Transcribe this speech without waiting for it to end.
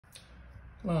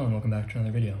Hello and welcome back to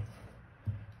another video.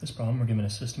 This problem, we're given a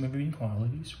system of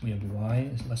inequalities. We have y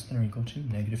is less than or equal to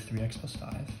negative 3x plus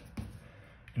 5,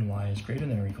 and y is greater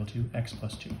than or equal to x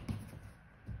plus 2.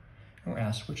 And we're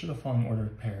asked which of the following order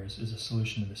of pairs is a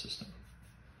solution to the system.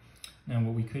 Now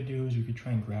what we could do is we could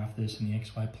try and graph this in the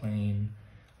xy plane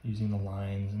using the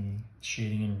lines and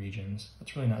shading in regions.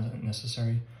 That's really not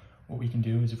necessary. What we can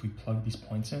do is if we plug these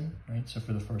points in, right? So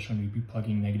for the first one, we'd be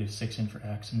plugging negative 6 in for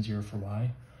x and 0 for y.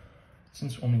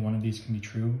 Since only one of these can be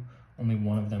true, only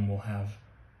one of them will have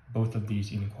both of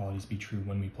these inequalities be true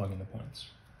when we plug in the points.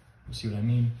 You'll see what I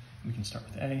mean? We can start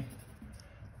with A,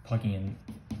 plugging in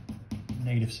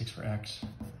negative 6 for x,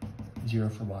 0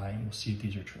 for y, and we'll see if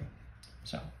these are true.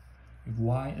 So if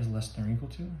y is less than or equal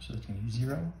to, so it's going to be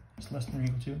 0 is less than or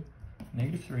equal to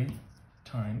negative 3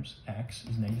 times x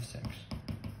is negative 6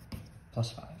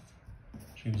 plus 5.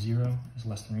 So we have 0 is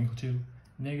less than or equal to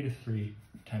negative 3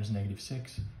 times negative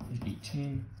 6 is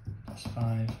 18 plus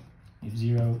 5. If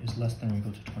 0 is less than or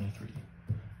equal to 23.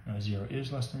 Now 0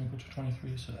 is less than or equal to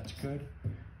 23, so that's good.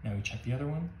 Now we check the other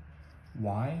one.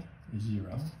 Y is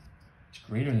 0. It's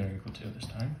greater than or equal to this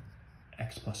time.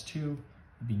 X plus 2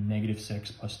 would be negative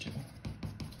 6 plus 2.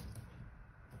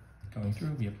 Going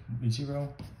through, we have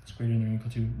 0 is greater than or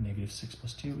equal to negative 6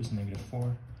 plus 2 is negative 4.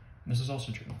 And this is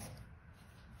also true.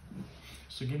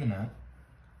 So given that,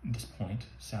 this point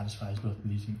satisfies both of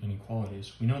these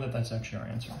inequalities, we know that that's actually our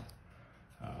answer.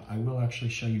 I will actually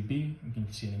show you B. You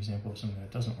can see an example of something that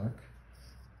doesn't work.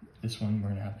 This one, we're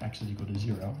going to have x is equal to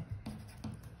 0,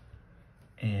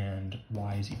 and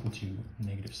y is equal to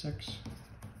negative 6.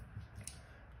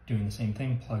 Doing the same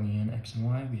thing, plugging in x and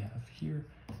y, we have here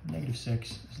negative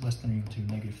 6 is less than or equal to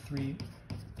negative 3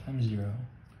 times 0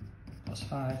 plus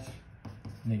 5.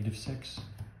 Negative 6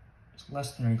 is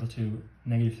less than or equal to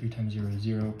negative 3 times 0 is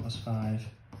 0 plus 5.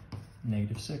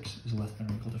 Negative 6 is less than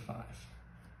or equal to 5.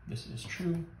 This is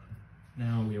true.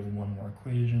 Now we have one more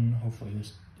equation. Hopefully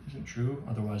this isn't true,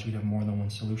 otherwise we'd have more than one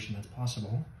solution that's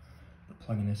possible. But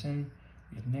plugging this in,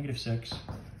 we have negative 6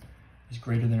 is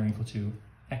greater than or equal to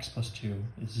x plus 2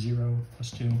 is 0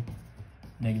 plus 2.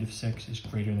 Negative 6 is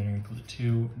greater than or equal to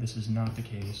 2. This is not the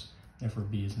case, therefore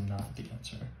B is not the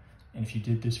answer. And if you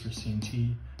did this for C and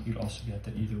T, you'd also get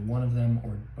that either one of them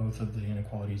or both of the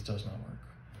inequalities does not work.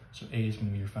 So A is going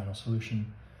to be your final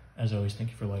solution. As always, thank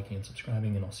you for liking and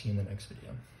subscribing, and I'll see you in the next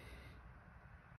video.